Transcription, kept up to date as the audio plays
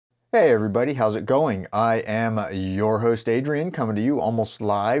Hey everybody, how's it going? I am your host Adrian, coming to you almost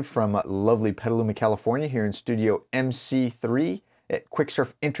live from lovely Petaluma, California, here in Studio MC3 at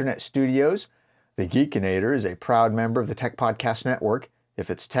QuickSurf Internet Studios. The Geekinator is a proud member of the Tech Podcast Network. If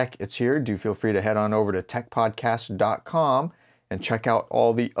it's tech, it's here. Do feel free to head on over to techpodcast.com and check out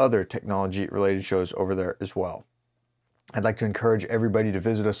all the other technology-related shows over there as well. I'd like to encourage everybody to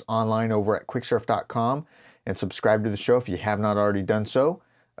visit us online over at quicksurf.com and subscribe to the show if you have not already done so.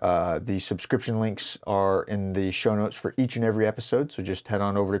 The subscription links are in the show notes for each and every episode, so just head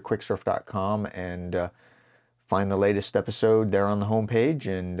on over to quicksurf.com and find the latest episode there on the homepage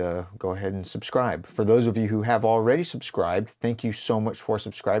and go ahead and subscribe. For those of you who have already subscribed, thank you so much for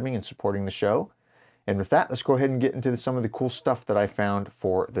subscribing and supporting the show. And with that, let's go ahead and get into some of the cool stuff that I found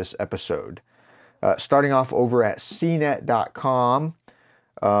for this episode. Starting off over at cnet.com,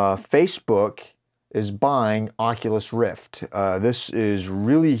 Facebook is buying Oculus Rift. This is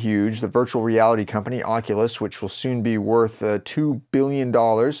really huge. The virtual reality company Oculus, which will soon be worth $2 billion,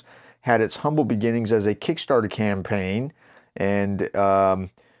 had its humble beginnings as a Kickstarter campaign. And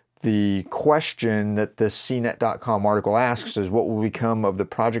the question that this CNET.com article asks is, what will become of the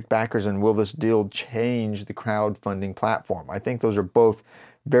project backers, and will this deal change the crowdfunding platform? I think those are both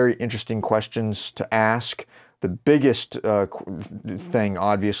very interesting questions to ask. The biggest thing,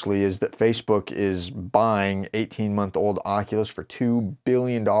 obviously, is that Facebook is buying 18-month-old Oculus for $2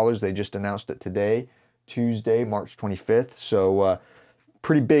 billion. They just announced it today, Tuesday, March 25th. So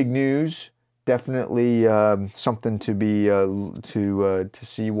pretty big news. Definitely something to be to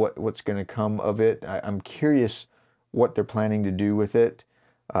see what's going to come of it. I'm curious what they're planning to do with it.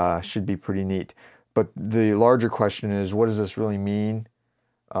 Should be pretty neat. But the larger question is, what does this really mean?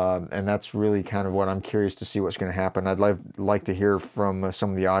 And that's really kind of what I'm curious to see what's going to happen. I'd like to hear from some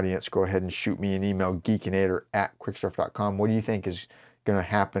of the audience. Go ahead and shoot me an email, geekinator@quicksurf.com. What do you think is going to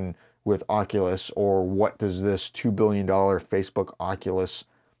happen with Oculus, or what does this $2 billion Facebook Oculus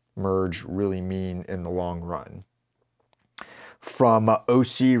merge really mean in the long run? From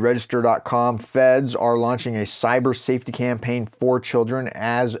ocregister.com, feds are launching a cyber safety campaign for children.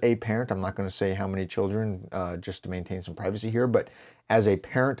 As a parent, I'm not going to say how many children, just to maintain some privacy here, but as a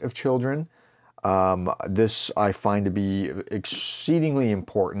parent of children, this I find to be exceedingly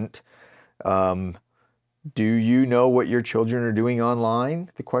important. Do you know what your children are doing online?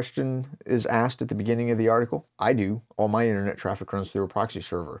 The question is asked at the beginning of the article. I do. All my internet traffic runs through a proxy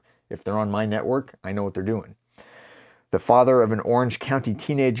server. If they're on my network, I know what they're doing. The father of an Orange County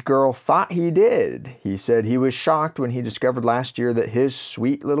teenage girl thought he did. He said he was shocked when he discovered last year that his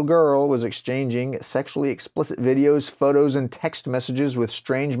sweet little girl was exchanging sexually explicit videos, photos, and text messages with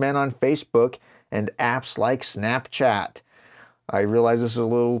strange men on Facebook and apps like Snapchat. I realize this is a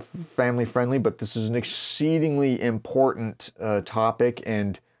little family friendly, but this is an exceedingly important topic,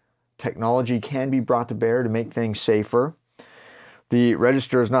 and technology can be brought to bear to make things safer. The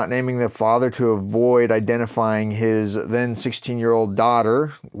Register is not naming the father to avoid identifying his then 16-year-old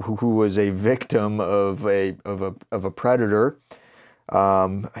daughter, who was a victim of a predator.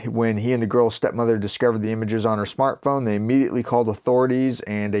 When he and the girl's stepmother discovered the images on her smartphone, they immediately called authorities,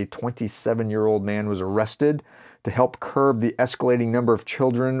 and a 27-year-old man was arrested to help curb the escalating number of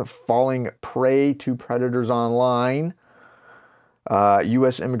children falling prey to predators online.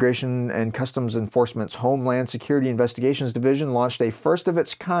 U.S. Immigration and Customs Enforcement's Homeland Security Investigations Division launched a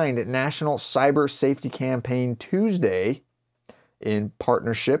first-of-its-kind national cyber safety campaign Tuesday in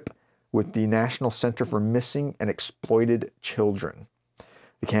partnership with the National Center for Missing and Exploited Children.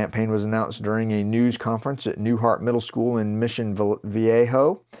 The campaign was announced during a news conference at Newhart Middle School in Mission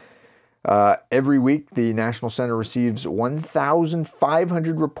Viejo. Every week, the National Center receives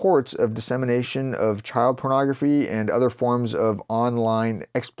 1,500 reports of dissemination of child pornography and other forms of online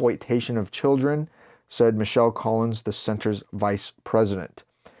exploitation of children, said Michelle Collins, the center's vice president.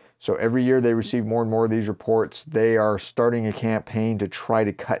 So every year they receive more and more of these reports. They are starting a campaign to try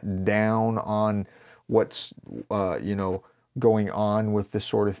to cut down on what's, going on with this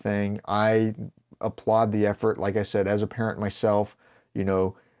sort of thing. I applaud the effort. Like I said, as a parent myself,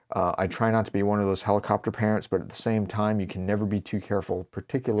 I try not to be one of those helicopter parents, but at the same time, you can never be too careful,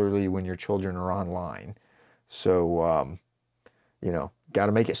 particularly when your children are online. So, got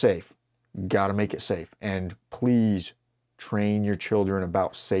to make it safe. Got to make it safe. And please train your children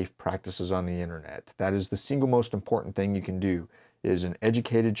about safe practices on the internet. That is the single most important thing you can do. Is an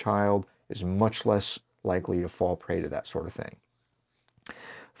educated child is much less likely to fall prey to that sort of thing.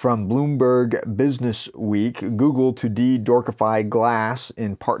 From Bloomberg Business Week, Google to de-dorkify glass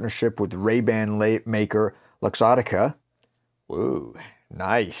in partnership with Ray-Ban maker Luxottica. Whoa,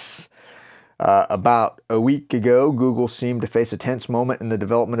 nice. About a week ago, Google seemed to face a tense moment in the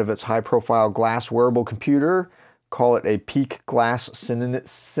development of its high-profile glass wearable computer. Call it a peak glass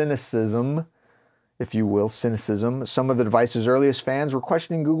cynicism, if you will, cynicism. Some of the device's earliest fans were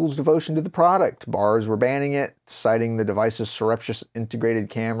questioning Google's devotion to the product. Bars were banning it, citing the device's surreptitious integrated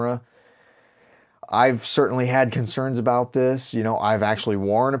camera. I've certainly had concerns about this. You know, I've actually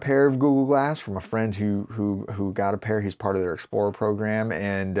worn a pair of Google Glass from a friend who got a pair. He's part of their Explorer program,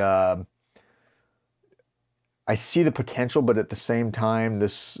 and I see the potential, but at the same time,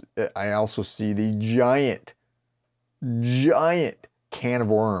 I also see the giant can of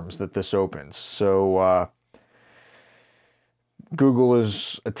worms that this opens. So Google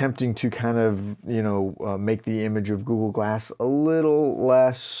is attempting to kind of, you know, make the image of Google Glass a little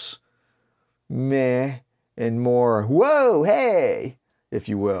less meh and more whoa, hey, if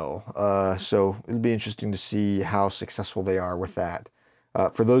you will. So it'll be interesting to see how successful they are with that.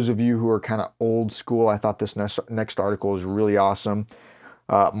 For those of you who are kind of old school, I thought this next article is really awesome.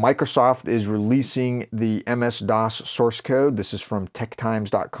 Microsoft is releasing the MS-DOS source code. This is from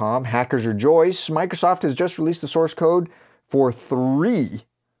techtimes.com. Hackers rejoice. Microsoft has just released the source code for three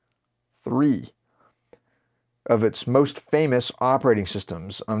of its most famous operating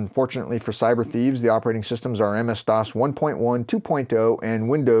systems. Unfortunately for cyber thieves, the operating systems are MS-DOS 1.1, 2.0, and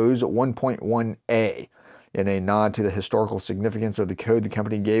Windows 1.1a. In a nod to the historical significance of the code, the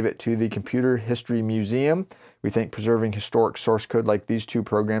company gave it to the Computer History Museum. We think preserving historic source code like these two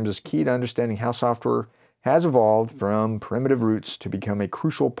programs is key to understanding how software has evolved from primitive roots to become a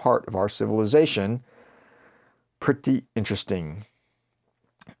crucial part of our civilization. Pretty interesting.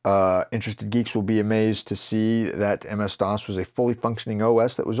 Interested geeks will be amazed to see that MS-DOS was a fully functioning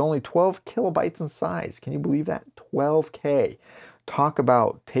OS that was only 12 kilobytes in size. Can you believe that? 12K. Talk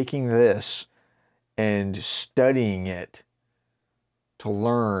about taking this and studying it to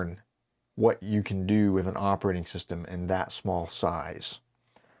learn what you can do with an operating system in that small size.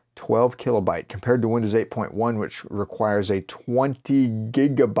 12 kilobyte compared to Windows 8.1, which requires a 20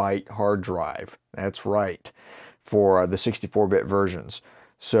 gigabyte hard drive. That's right, for the 64-bit versions.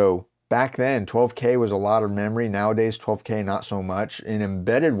 So back then, 12K was a lot of memory. Nowadays, 12K, not so much. In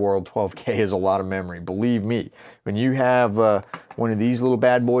embedded world, 12K is a lot of memory. Believe me, when you have one of these little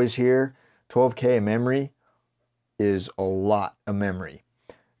bad boys here, 12K memory is a lot of memory.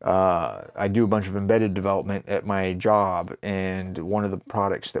 I do a bunch of embedded development at my job, and one of the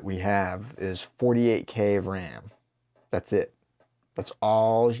products that we have is 48K of RAM. That's it. That's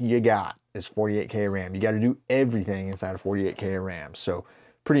all you got is 48K RAM. You got to do everything inside of 48K of RAM. So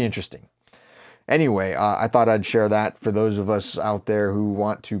pretty interesting. Anyway, I thought I'd share that for those of us out there who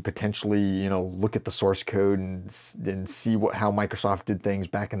want to potentially, you know, look at the source code and see how Microsoft did things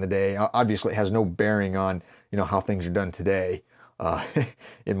back in the day. Obviously, it has no bearing on, you know, how things are done today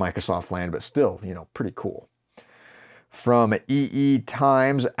in Microsoft land, but still, you know, pretty cool. From EE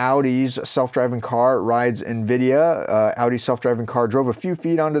Times, Audi's self-driving car rides NVIDIA. Audi's self-driving car drove a few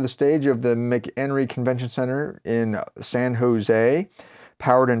feet onto the stage of the McHenry Convention Center in San Jose,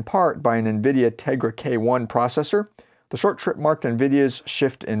 powered in part by an NVIDIA Tegra K1 processor. The short trip marked NVIDIA's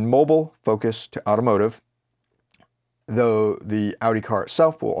shift in mobile focus to automotive, though the Audi car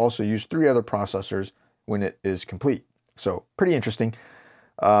itself will also use 3 other processors when it is complete. So pretty interesting.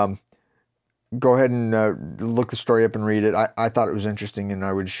 Go ahead and look the story up and read it. I thought it was interesting, and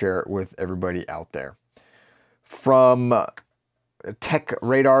I would share it with everybody out there. From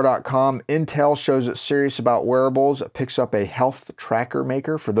TechRadar.com, Intel shows it's serious about wearables. It picks up a health tracker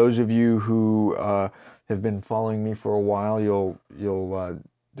maker. For those of you who have been following me for a while, you'll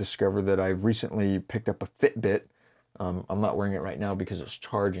discover that I've recently picked up a Fitbit. I'm not wearing it right now because it's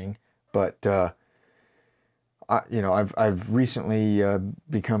charging, but you know, I've recently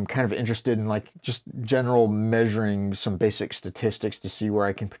become kind of interested in like just general measuring some basic statistics to see where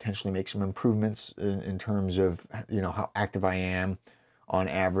I can potentially make some improvements in terms of, you know, how active I am on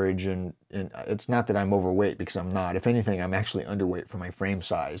average. And it's not that I'm overweight, because I'm not. If anything, I'm actually underweight for my frame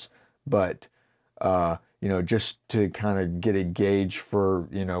size. But you know, just to kind of get a gauge for,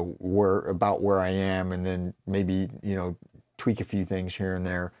 you know, where I am, and then maybe, you know, tweak a few things here and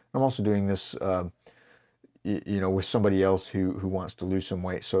there. I'm also doing this you know, with somebody else who wants to lose some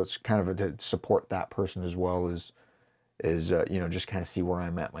weight, so it's kind of to support that person as well as you know, just kind of see where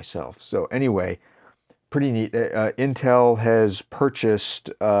I'm at myself. So anyway, pretty neat. Intel has purchased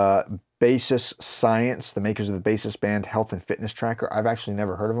Basis Science, the makers of the Basis Band health and fitness tracker. I've actually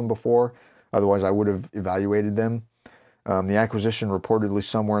never heard of them before, otherwise I would have evaluated them. The acquisition, reportedly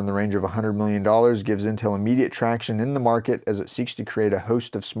somewhere in the range of $100 million, gives Intel immediate traction in the market as it seeks to create a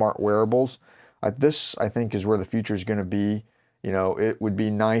host of smart wearables. This, I think, is where the future is going to be, You know, it would be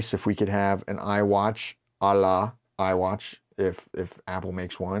nice if we could have an iWatch a la iWatch if Apple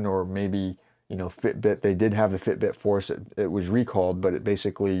makes one, or maybe, you know, Fitbit. They did have the Fitbit Force. It was recalled, but it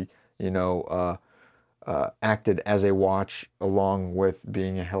basically, you know, acted as a watch along with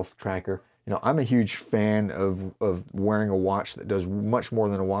being a health tracker. You know, I'm a huge fan of wearing a watch that does much more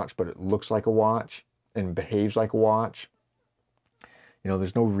than a watch, but it looks like a watch and behaves like a watch. You know,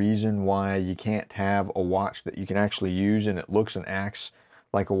 there's no reason why you can't have a watch that you can actually use and it looks and acts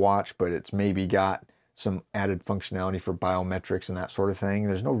like a watch, but it's maybe got some added functionality for biometrics and that sort of thing.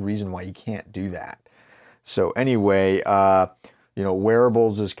 There's no reason why you can't do that. So anyway, you know,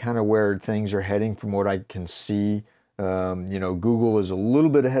 wearables is kind of where things are heading from what I can see. You know, Google is a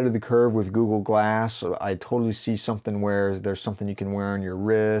little bit ahead of the curve with Google Glass. I totally see something where there's something you can wear on your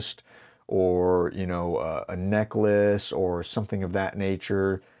wrist, or, you know, a necklace or something of that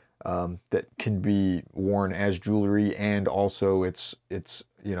nature, that can be worn as jewelry, and also it's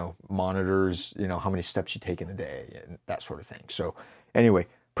you know, monitors, you know, how many steps you take in a day and that sort of thing. So anyway,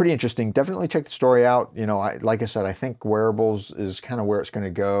 pretty interesting. Definitely check the story out. You know, like I said, I think wearables is kind of where it's going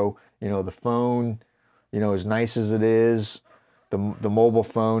to go. You know, the phone, you know, as nice as it is, the mobile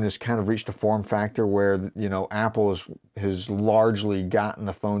phone has kind of reached a form factor where, you know, Apple has largely gotten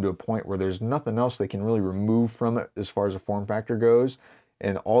the phone to a point where there's nothing else they can really remove from it as far as a form factor goes.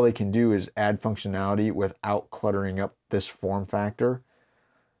 And all they can do is add functionality without cluttering up this form factor.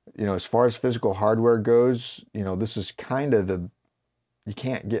 You know, as far as physical hardware goes, you know, this is kind of you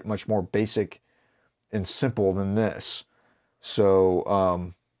can't get much more basic and simple than this.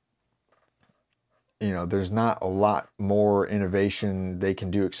 So, you know, there's not a lot more innovation they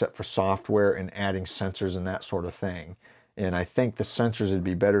can do except for software and adding sensors and that sort of thing. And I think the sensors would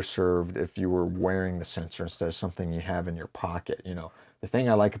be better served if you were wearing the sensor instead of something you have in your pocket. You know, the thing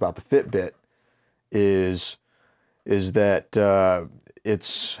I like about the Fitbit is that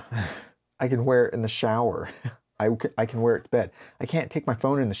it's, I can wear it in the shower. I can wear it to bed. I can't take my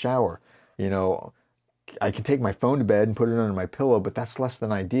phone in the shower. You know, I can take my phone to bed and put it under my pillow, but that's less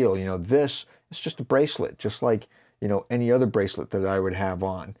than ideal. You know, this is just a bracelet, just like, you know, any other bracelet that I would have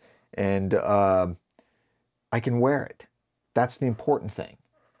on. And I can wear it. That's the important thing,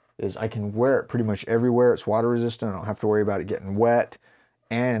 is I can wear it pretty much everywhere. It's water resistant. I don't have to worry about it getting wet.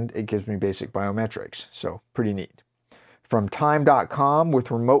 And it gives me basic biometrics. So pretty neat. From Time.com,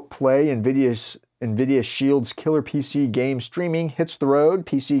 with remote play, NVIDIA Shield's killer PC game streaming hits the road.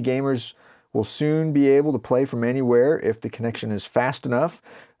 PC gamers will soon be able to play from anywhere if the connection is fast enough.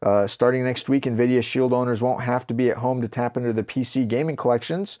 Starting next week, NVIDIA Shield owners won't have to be at home to tap into the PC gaming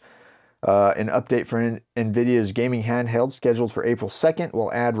collections. An update for NVIDIA's gaming handheld scheduled for April 2nd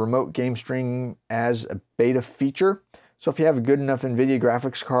will add remote game streaming as a beta feature. So if you have a good enough NVIDIA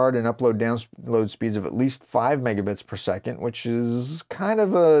graphics card and download speeds of at least 5 megabits per second, which is kind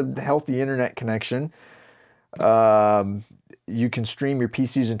of a healthy internet connection, you can stream your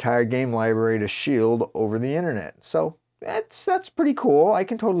PC's entire game library to Shield over the internet. So that's pretty cool. I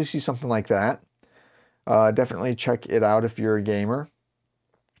can totally see something like that. Definitely check it out if you're a gamer.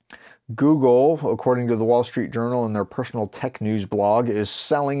 Google, according to the Wall Street Journal and their personal tech news blog, is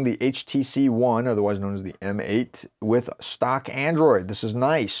selling the HTC One, otherwise known as the M8, with stock Android. This is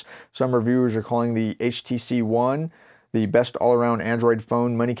nice. Some reviewers are calling the HTC One the best all-around Android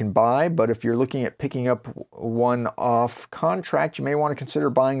phone money can buy, but if you're looking at picking up one off contract, you may want to consider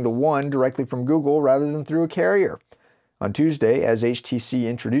buying the One directly from Google rather than through a carrier. On Tuesday, as HTC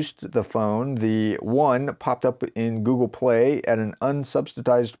introduced the phone, the One popped up in Google Play at an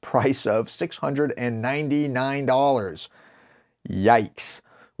unsubsidized price of $699. Yikes,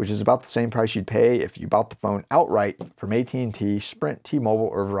 which is about the same price you'd pay if you bought the phone outright from AT&T, Sprint, T-Mobile,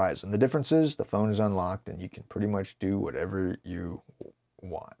 or Verizon. The difference is the phone is unlocked and you can pretty much do whatever you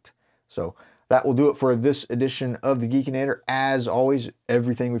want. So that will do it for this edition of the Geekinator. As always,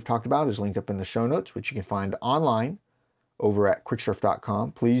 everything we've talked about is linked up in the show notes, which you can find online over at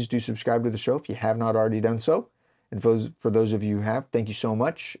quicksurf.com. Please do subscribe to the show if you have not already done so. And for those of you who have, thank you so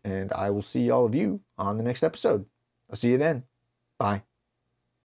much. And I will see all of you on the next episode. I'll see you then. Bye.